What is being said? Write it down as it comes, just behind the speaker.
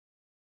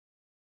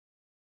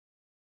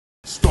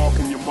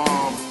Stalking your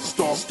mom,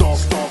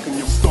 stalking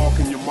your mom,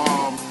 stalking your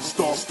mom,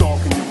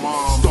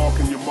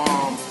 stalking your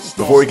mom.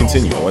 Before we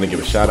continue, I want to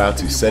give a shout out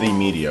to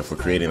SetyMedia for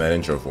creating that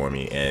intro for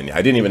me, and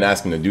I didn't even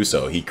ask him to do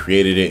so. He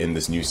created it in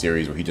this new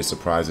series where he just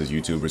surprises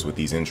YouTubers with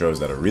these intros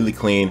that are really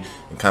clean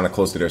and kind of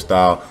close to their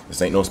style.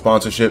 This ain't no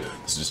sponsorship.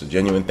 This is just a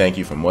genuine thank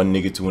you from one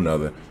nigga to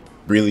another.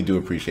 Really do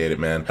appreciate it,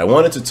 man. I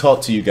wanted to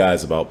talk to you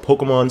guys about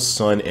Pokemon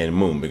Sun and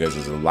Moon because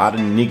there's a lot of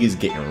niggas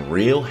getting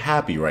real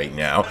happy right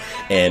now,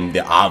 and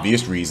the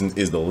obvious reason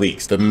is the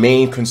leaks. The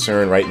main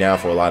concern right now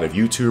for a lot of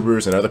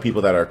YouTubers and other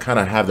people that are kind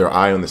of have their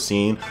eye on the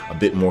scene a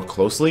bit more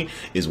closely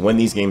is when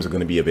these games are going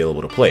to be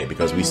available to play,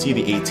 because we see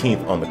the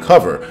 18th on the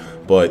cover,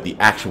 but the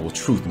actual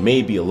truth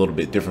may be a little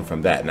bit different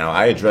from that. Now,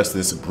 I addressed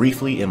this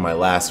briefly in my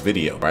last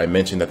video where I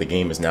mentioned that the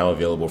game is now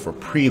available for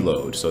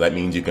preload, so that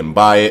means you can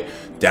buy it,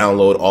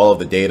 download all of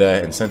the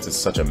data, and since it's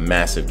such a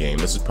massive game,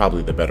 this is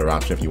probably the better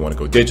option if you want to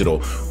go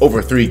digital.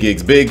 Over 3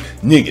 gigs big,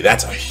 nigga,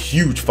 that's a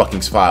huge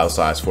fucking file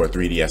size for a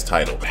 3DS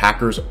title.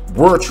 Hackers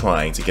were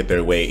trying to get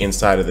their way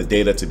inside of the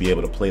data to be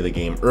able to play the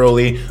game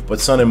early,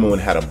 but Sun and Moon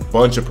had a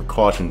bunch of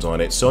precautions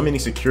on it, so many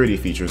security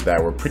features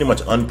that were pretty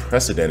much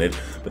unprecedented,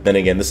 but then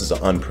again, this is an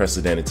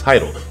unprecedented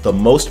title. The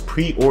most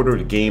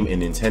pre-ordered game in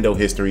Nintendo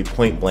history,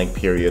 point blank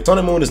period. Sun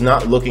and Moon is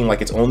not looking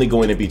like it's only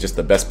going to be just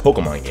the best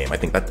Pokemon game. I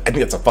think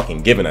that's a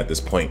fucking given at this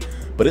point,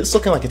 but it's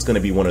looking like it's going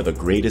to be one of the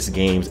greatest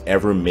games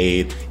ever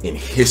made in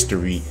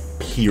history,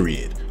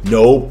 period.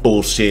 No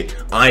bullshit.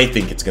 I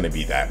think it's going to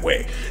be that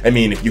way. I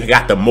mean, if you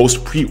got the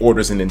most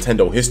pre-orders in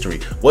Nintendo history,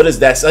 what is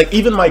that? Like,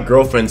 even my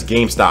girlfriend's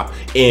GameStop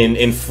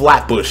in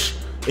Flatbush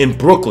in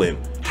Brooklyn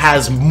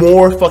has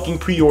more fucking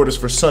pre-orders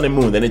for Sun and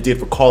Moon than it did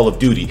for Call of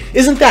Duty.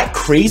 Isn't that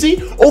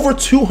crazy? Over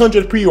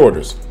 200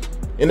 pre-orders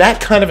in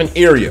that kind of an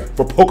area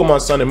for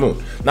Pokemon Sun and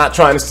Moon. Not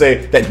trying to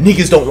say that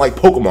niggas don't like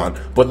Pokemon,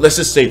 but let's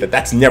just say that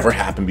that's never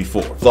happened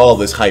before. With all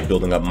this hype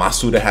building up,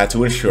 Masuda had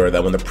to ensure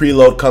that when the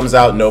preload comes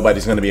out,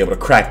 nobody's going to be able to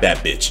crack that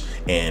bitch.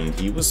 And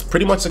he was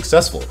pretty much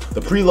successful.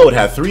 The preload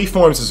had 3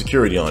 forms of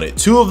security on it.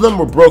 2 of them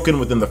were broken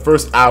within the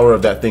first hour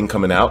of that thing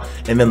coming out.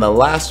 And then the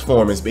last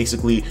form is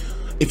basically,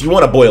 if you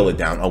want to boil it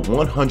down, a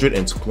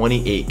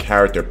 128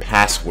 character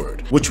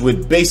password, which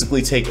would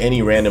basically take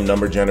any random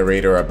number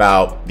generator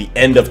about the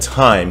end of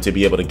time to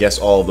be able to guess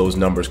all of those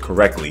numbers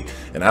correctly.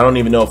 And I don't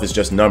even know if it's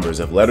just numbers.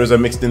 If letters are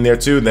mixed in there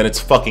too, then it's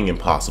fucking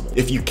impossible.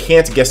 If you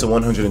can't guess a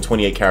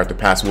 128 character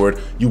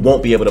password, you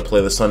won't be able to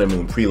play the Sun and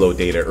Moon preload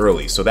data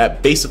early. So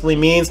that basically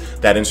means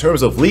that in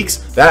terms of leaks,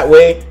 that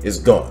way is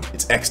gone.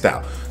 It's X'd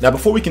out. Now,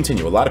 before we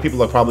continue, a lot of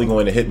people are probably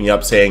going to hit me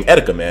up saying,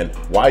 Etika, man,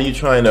 why are you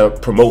trying to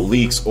promote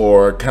leaks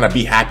or kind of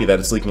be happy that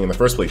it's leaking in the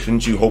first place?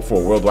 Shouldn't you hope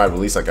for a worldwide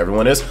release like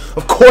everyone is?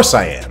 Of course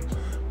I am.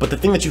 But the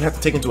thing that you have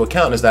to take into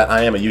account is that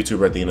I am a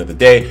YouTuber at the end of the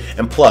day,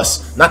 and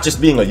plus, not just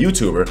being a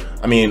YouTuber,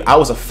 I mean, I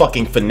was a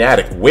fucking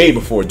fanatic way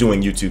before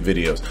doing YouTube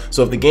videos.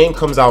 So if the game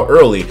comes out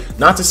early,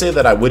 not to say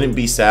that I wouldn't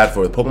be sad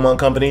for the Pokemon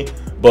company,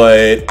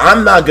 but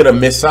I'm not gonna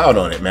miss out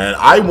on it, man.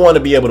 I want to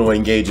be able to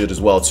engage it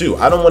as well too.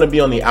 I don't want to be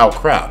on the out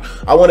crowd.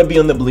 I want to be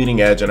on the bleeding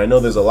edge, and I know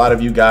there's a lot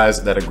of you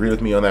guys that agree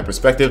with me on that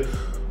perspective.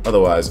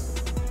 Otherwise,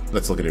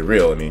 let's look at it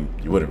real. I mean,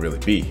 you wouldn't really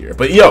be here.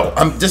 But yo,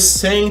 I'm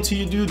just saying to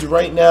you dudes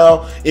right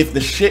now, if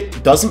the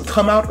shit doesn't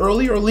come out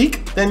early or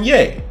leak, then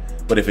yay.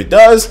 But if it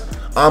does,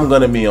 I'm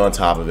gonna be on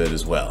top of it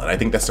as well. And I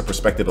think that's the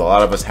perspective a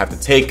lot of us have to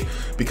take,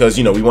 because,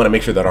 you know, we want to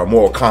make sure that our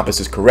moral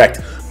compass is correct,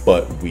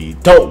 but we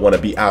don't want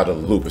to be out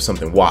of the loop if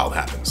something wild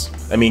happens.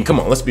 I mean, come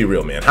on, let's be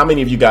real, man. How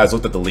many of you guys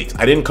looked at the leaks?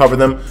 I didn't cover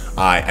them.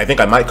 I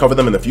think I might cover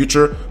them in the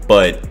future,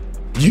 but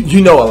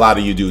you know, a lot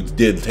of you dudes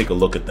did take a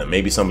look at them.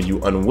 Maybe some of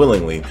you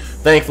unwillingly.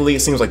 Thankfully, it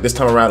seems like this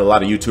time around, a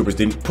lot of YouTubers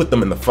didn't put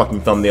them in the fucking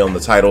thumbnail and the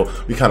title.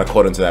 We kind of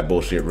caught into that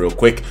bullshit real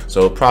quick,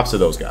 so props to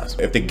those guys.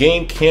 If the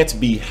game can't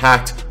be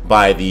hacked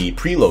by the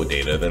preload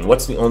data, then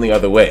what's the only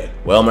other way?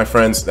 Well, my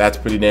friends, that's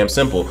pretty damn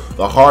simple.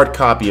 The hard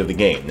copy of the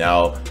game.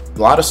 Now, a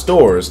lot of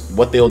stores,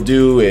 what they'll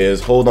do is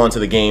hold on to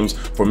the games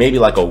for maybe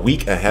like a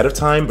week ahead of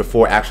time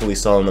before actually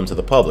selling them to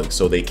the public,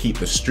 so they keep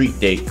the street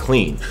date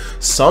clean.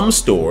 Some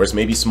stores,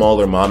 maybe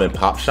smaller mom and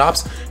pop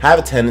shops, have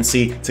a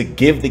tendency to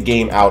give the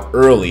game out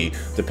early,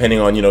 depending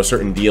on, you know,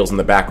 certain deals in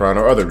the background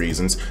or other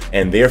reasons,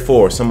 and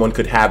therefore someone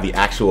could have the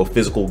actual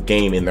physical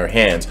game in their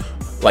hands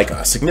like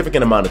a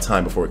significant amount of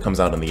time before it comes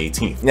out on the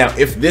 18th. Now,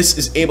 if this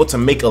is able to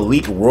make a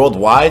leak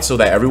worldwide so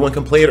that everyone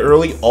can play it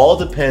early, all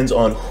depends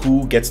on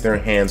who gets their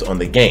hands on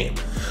the game.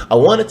 I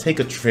want to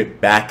take a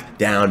trip back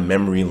down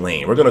memory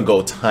lane. We're gonna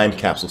go time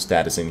capsule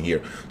status in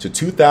here to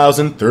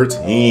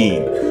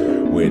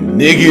 2013, where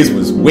niggas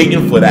was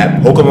waiting for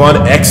that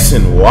Pokemon X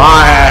and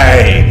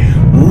Y.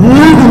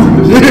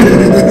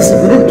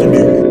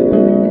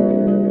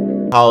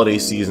 Holiday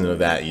season of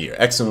that year.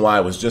 X and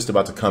Y was just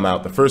about to come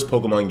out, the first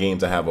Pokemon game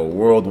to have a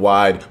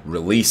worldwide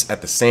release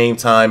at the same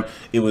time.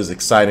 It was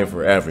exciting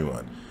for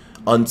everyone.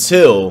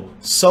 until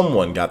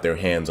someone got their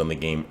hands on the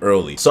game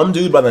early. Some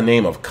dude by the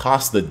name of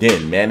Costa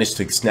Din managed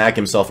to snag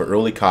himself an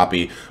early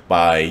copy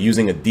by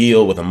using a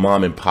deal with a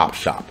mom and pop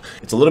shop.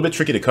 It's a little bit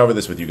tricky to cover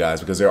this with you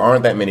guys because there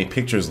aren't that many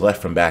pictures left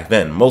from back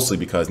then, mostly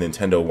because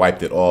Nintendo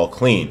wiped it all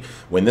clean.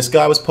 When this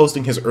guy was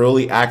posting his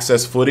early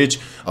access footage,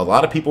 a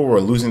lot of people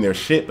were losing their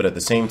shit, but at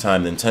the same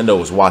time, Nintendo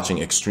was watching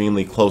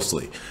extremely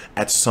closely.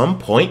 At some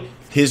point,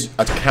 his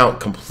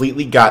account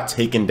completely got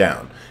taken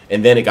down,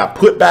 and then it got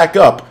put back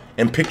up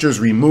and pictures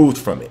removed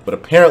from it. But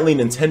apparently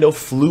Nintendo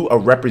flew a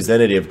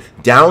representative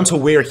down to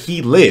where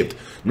he lived,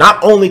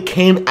 not only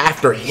came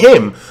after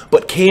him,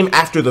 but came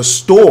after the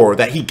store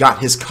that he got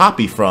his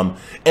copy from,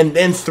 and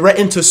then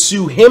threatened to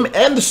sue him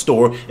and the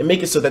store and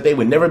make it so that they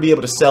would never be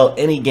able to sell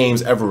any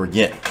games ever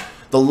again.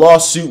 The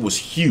lawsuit was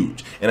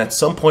huge, and at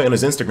some point on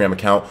his Instagram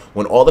account,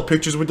 when all the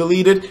pictures were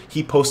deleted,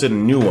 he posted a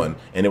new one,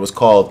 and it was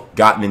called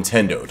Got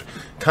Nintendo'd.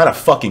 Kind of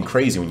fucking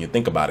crazy when you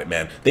think about it,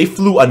 man. They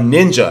flew a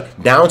ninja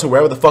down to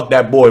wherever the fuck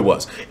that boy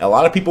was. A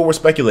lot of people were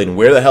speculating,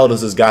 where the hell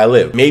does this guy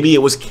live? Maybe it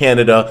was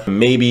Canada,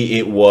 maybe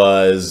it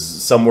was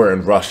somewhere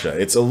in Russia.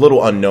 It's a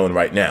little unknown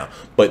right now.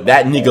 But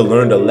that nigga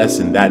learned a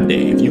lesson that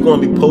day. If you're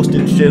gonna be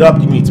posting shit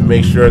up, you need to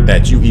make sure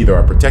that you either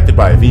are protected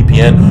by a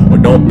VPN or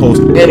don't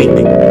post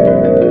anything.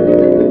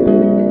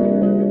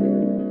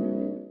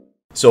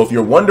 So if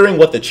you're wondering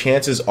what the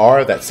chances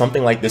are that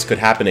something like this could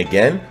happen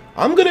again,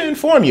 I'm gonna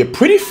inform you,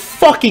 pretty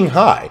fucking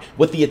high.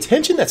 With the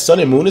attention that Sun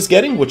and Moon is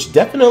getting, which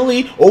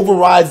definitely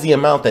overrides the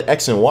amount that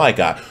X and Y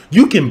got,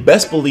 you can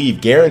best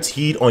believe,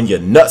 guaranteed on your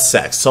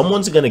nutsack,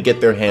 someone's gonna get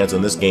their hands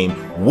on this game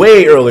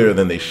way earlier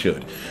than they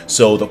should.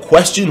 So the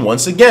question,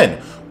 once again,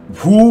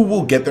 who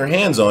will get their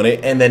hands on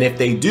it, and then if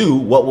they do,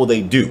 what will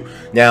they do?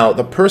 Now,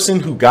 the person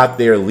who got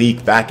their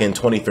leak back in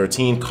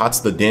 2013,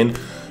 Costa Din,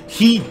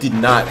 he did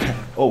not,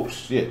 oh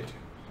shit.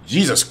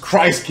 Jesus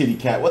Christ, kitty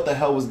cat, what the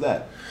hell was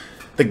that?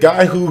 The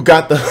guy who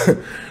got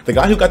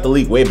the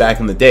leak way back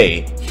in the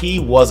day, he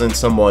wasn't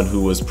someone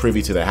who was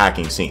privy to the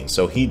hacking scene,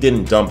 so he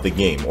didn't dump the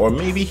game. Or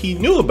maybe he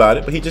knew about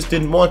it, but he just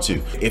didn't want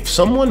to. If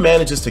someone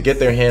manages to get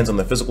their hands on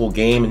the physical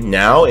game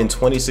now in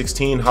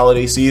 2016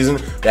 holiday season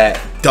that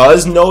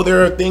does know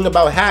their thing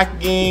about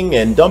hacking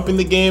and dumping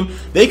the game,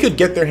 they could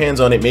get their hands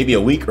on it maybe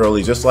a week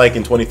early, just like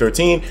in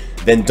 2013,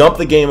 then dump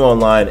the game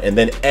online, and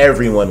then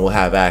everyone will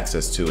have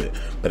access to it.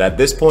 But at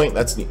this point,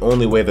 that's the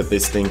only way that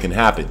this thing can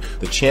happen.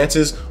 The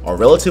chances are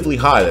relatively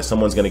high that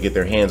someone's going to get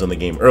their hands on the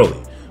game early.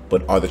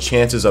 But are the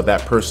chances of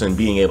that person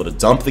being able to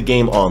dump the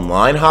game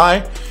online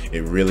high?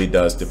 It really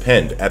does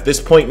depend. At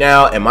this point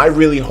now, am I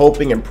really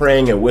hoping and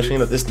praying and wishing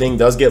that this thing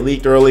does get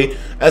leaked early?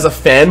 As a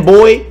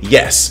fanboy,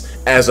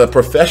 yes. As a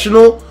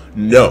professional,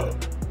 no.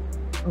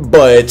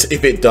 But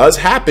if it does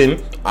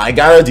happen, I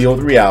gotta deal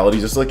with reality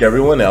just like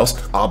everyone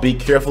else. I'll be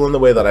careful in the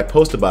way that I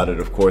post about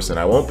it, of course, and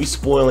I won't be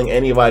spoiling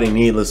anybody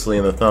needlessly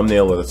in the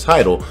thumbnail or the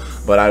title,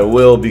 but I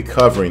will be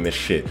covering this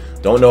shit.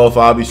 Don't know if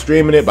I'll be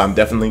streaming it, but I'm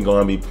definitely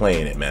going to be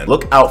playing it, man.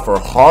 Look out for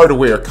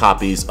hardware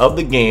copies of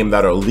the game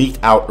that are leaked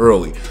out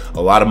early.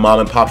 A lot of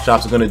mom and pop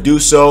shops are going to do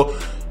so.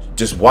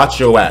 Just watch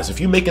your ass. If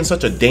you're making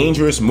such a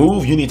dangerous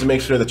move, you need to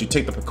make sure that you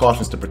take the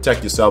precautions to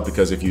protect yourself,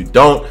 because if you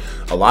don't,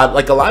 a lot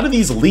of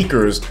these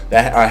leakers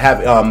that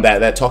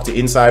that talk to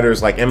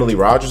insiders like Emily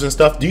Rogers and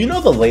stuff, do you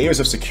know the layers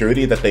of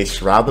security that they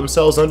shroud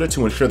themselves under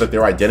to ensure that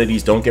their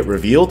identities don't get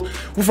revealed?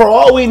 Well, for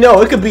all we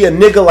know, it could be a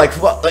nigga like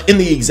in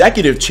the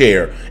executive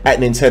chair at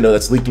Nintendo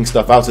that's leaking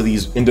stuff out to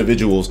these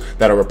individuals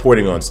that are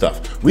reporting on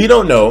stuff. We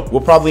don't know.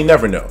 We'll probably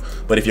never know.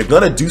 But if you're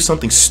gonna do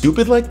something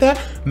stupid like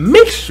that,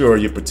 make sure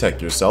you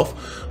protect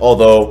yourself.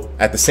 Although,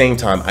 at the same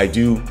time, I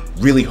do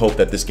really hope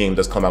that this game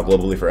does come out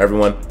globally for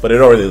everyone, but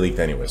it already leaked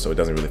anyway, so it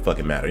doesn't really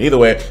fucking matter. Either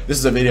way, this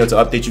is a video to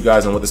update you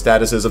guys on what the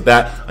status is of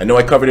that. I know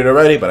I covered it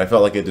already, but I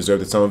felt like it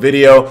deserved its own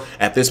video.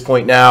 At this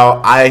point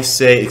now, I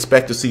say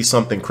expect to see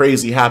something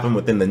crazy happen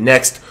within the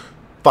next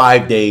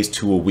 5 days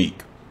to a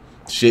week.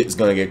 Shit is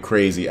gonna get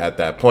crazy at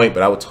that point,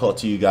 but I will talk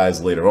to you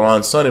guys later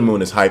on. Sun and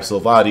Moon is hype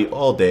Silvati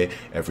all day,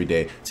 every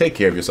day. Take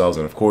care of yourselves,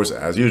 and of course,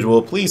 as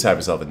usual, please have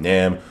yourself a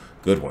damn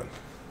good one.